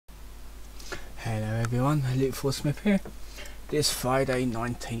Hello everyone, Luke Smith here. This Friday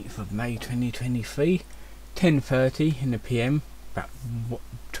 19th of May 2023, 10:30 in the PM, about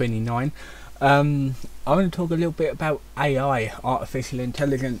 29. I want to talk a little bit about AI, artificial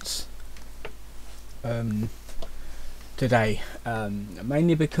intelligence, today.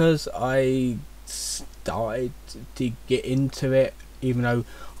 Mainly because I started to get into it, even though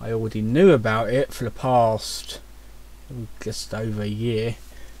I already knew about it for the past just over a year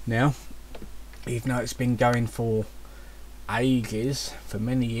now. Even though it's been going for ages, for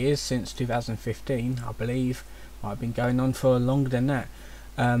many years, since 2015 I believe. Might have been going on for longer than that,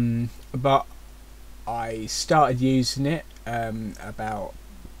 but I started using it about,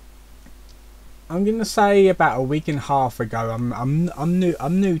 I'm gonna say, about a week and a half ago. I'm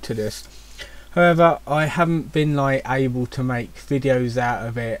new to this. However, I haven't been able to make videos out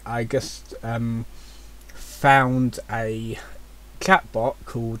of it. I just found a chatbot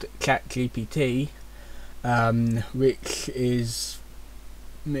called ChatGPT, which is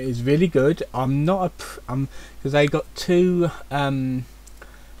really good. I'm not because they got two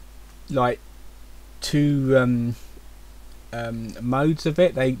modes of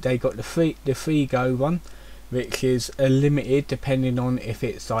it. They got the free go one, which is limited depending on if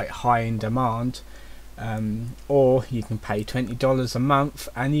it's high in demand, or you can pay $20 a month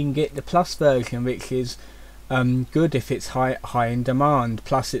and you can get the plus version, which is good if it's high in demand.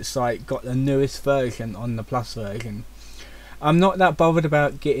 Plus it's got the newest version on the plus version. I'm not that bothered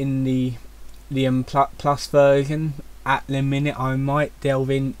about getting the plus version at the minute. I might delve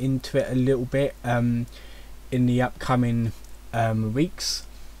into it a little bit in the upcoming weeks,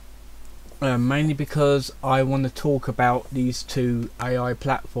 mainly because I want to talk about these two AI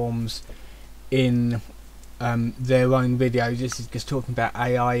platforms in their own videos. This is just talking about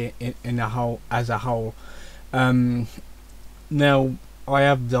AI in a whole, as a whole. Now I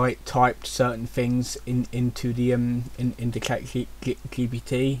have typed certain things into the into GPT,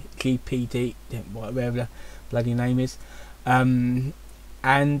 whatever the bloody name is, and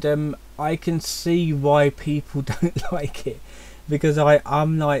I can see why people don't like it, because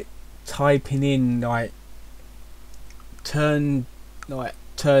I'm typing in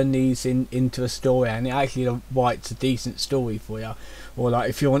turn these into a story, and it actually writes a decent story for you. Or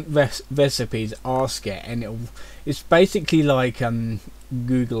if you want recipes, ask it, and it's basically like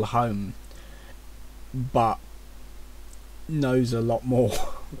Google Home, but knows a lot more.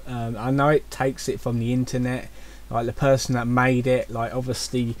 I know it takes it from the internet. The person that made it,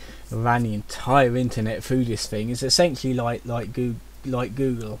 obviously ran the entire internet through this thing. It's essentially like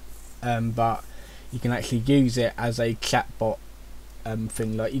Google, but you can actually use it as a chatbot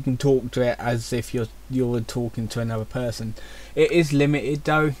thing. You can talk to it as if you're talking to another person. It is limited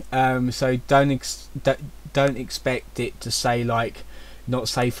though, so don't expect it to say not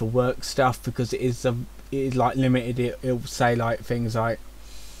safe for work stuff, because it is limited. It'll say things like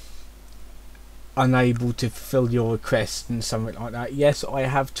unable to fulfill your request and something like that. Yes, I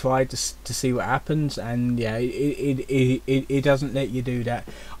have tried to see what happens, and yeah, it doesn't let you do that.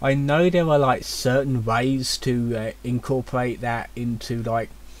 I know there are certain ways to incorporate that into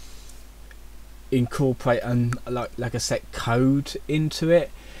incorporate a set code into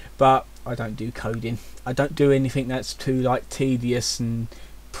it, but I don't do coding. I don't do anything that's too tedious and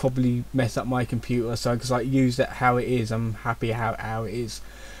probably mess up my computer. So because use it how it is, I'm happy how it is.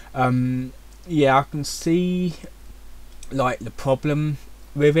 Yeah, I can see the problem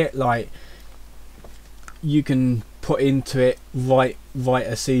with it. You can put into it, write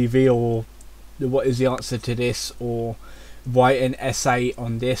a CV, or what is the answer to this, or write an essay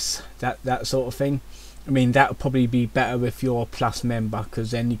on this, that sort of thing. I mean, that would probably be better if you're a plus member,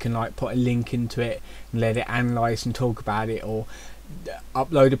 because then you can put a link into it and let it analyse and talk about it, or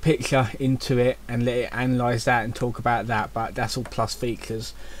upload a picture into it and let it analyse that and talk about that. But that's all plus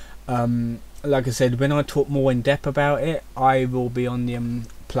features. Like I said, when I talk more in depth about it, I will be on the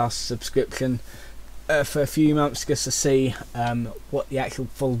plus subscription for a few months, just to see what the actual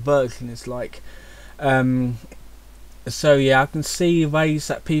full version is like. So yeah, I can see ways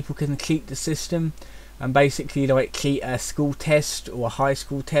that people can cheat the system, and basically cheat a school test or a high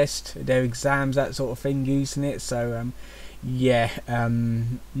school test, their exams, that sort of thing, using it. So yeah,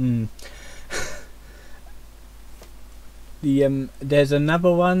 there's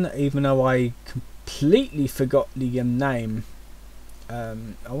another one, even though I completely forgot the name. I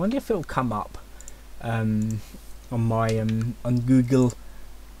wonder if it'll come up on my on Google.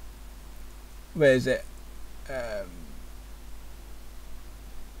 Where is it?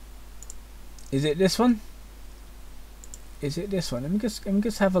 Is it this one? Is it this one? Let me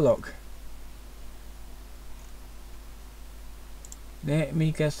just have a look. Let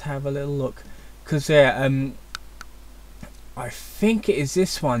me just have a little look. because yeah, I think it is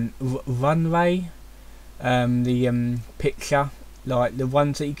this one, Runway, the picture, like the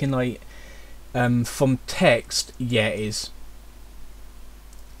ones that you can like from text. Yeah, it is.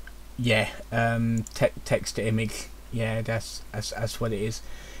 Yeah, text to image. Yeah, that's what it is.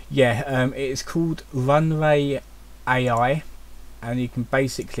 Yeah, it is called Runway AI, and you can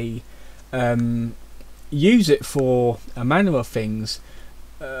basically use it for a manner of things,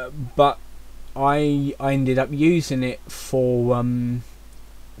 but I ended up using it for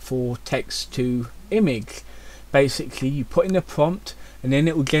text to image. Basically, you put in a prompt, and then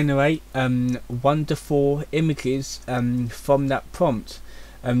it will generate 1 to 4 images from that prompt,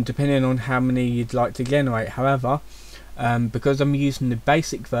 depending on how many you'd like to generate. However, because I'm using the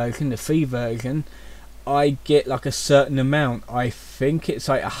basic version, the free version, I get like a certain amount. I think it's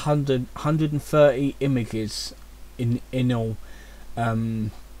like 130 images in all,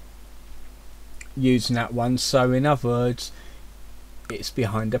 using that one. So in other words, it's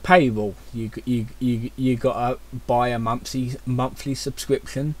behind a paywall. You gotta buy a monthly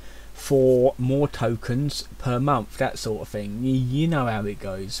subscription for more tokens per month, that sort of thing. You know how it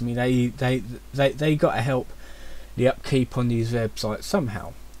goes. I mean, they gotta help the upkeep on these websites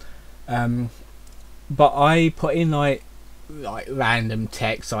somehow. But I put in like random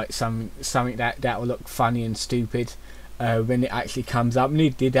text, like something that will look funny and stupid when it actually comes up, and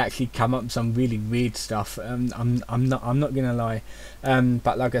it did actually come up with some really weird stuff. I'm not gonna lie,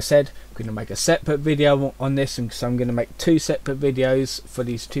 but like I said, I'm gonna make a separate video on this, and so I'm gonna make 2 separate videos for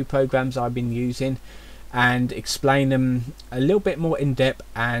these 2 programs I've been using, and explain them a little bit more in depth,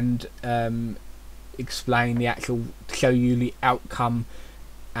 and explain the actual, show you the outcome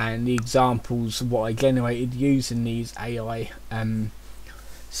and the examples of what I generated using these AI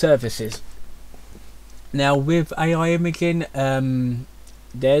services. Now with AI imaging, I'm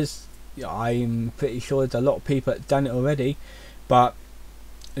pretty sure there's a lot of people that have done it already, but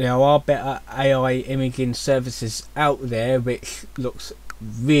there are better AI imaging services out there which looks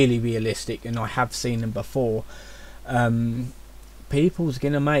really realistic, and I have seen them before. People's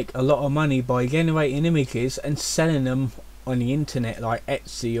gonna make a lot of money by generating images and selling them on the internet, like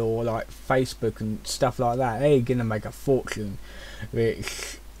Etsy or like Facebook and stuff like that. They're gonna make a fortune,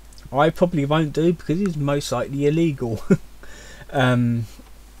 which I probably won't do because it's most likely illegal.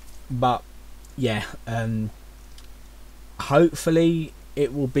 But yeah, hopefully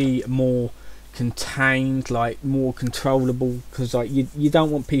it will be more contained, like more controllable, because like you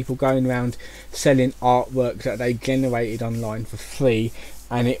don't want people going around selling artwork that they generated online for free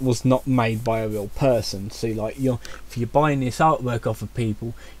and it was not made by a real person. So like if you're buying this artwork off of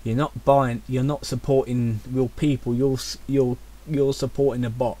people, you're not supporting real people, you're supporting a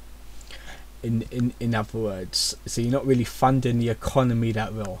bot, in other words. So you're not really funding the economy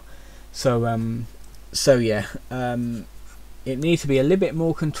that well. So yeah, it needs to be a little bit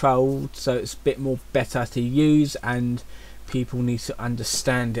more controlled, so it's a bit more better to use, and people need to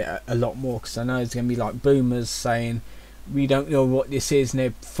understand it a lot more, because I know there's going to be like boomers saying we don't know what this is, and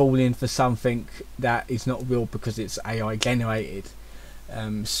they're falling for something that is not real because it's AI generated.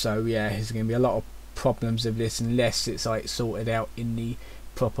 So yeah, there's going to be a lot of problems with this unless it's like sorted out in the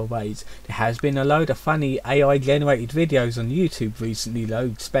proper ways. There has been a load of funny AI generated videos on YouTube recently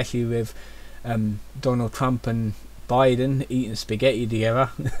though, especially with Donald Trump and Biden eating spaghetti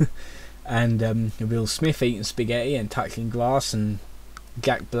together and Will Smith eating spaghetti and touching grass, and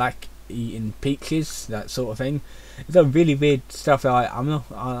Jack Black eating peaches, that sort of thing. It's a really weird stuff.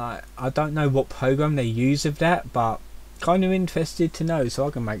 I don't know what program they use of that, but kind of interested to know, so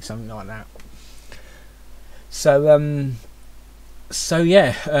I can make something like that. So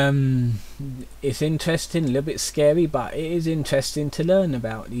yeah, it's interesting, a little bit scary, but it is interesting to learn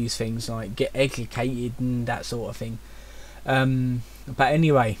about these things, like get educated and that sort of thing. But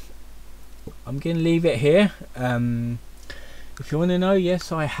anyway, I'm going to leave it here. If you want to know,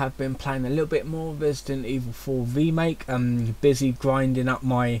 yes, I have been playing a little bit more Resident Evil 4 Remake. I'm busy grinding up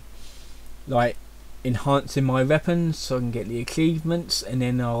my, like, enhancing my weapons so I can get the achievements, and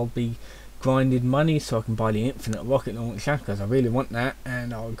then I'll be grinding money so I can buy the infinite rocket launcher because I really want that,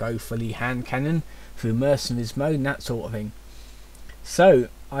 and I'll go for the hand cannon through mercenaries mode and that sort of thing. So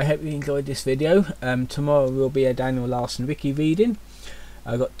I hope you enjoyed this video. Tomorrow will be a Daniel Larson wiki reading.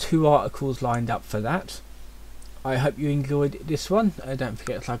 I've got 2 articles lined up for that. I hope you enjoyed this one. Don't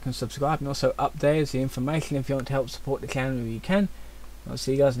forget to like and subscribe, and also up there is the information if you want to help support the channel, you can. I'll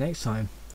see you guys next time.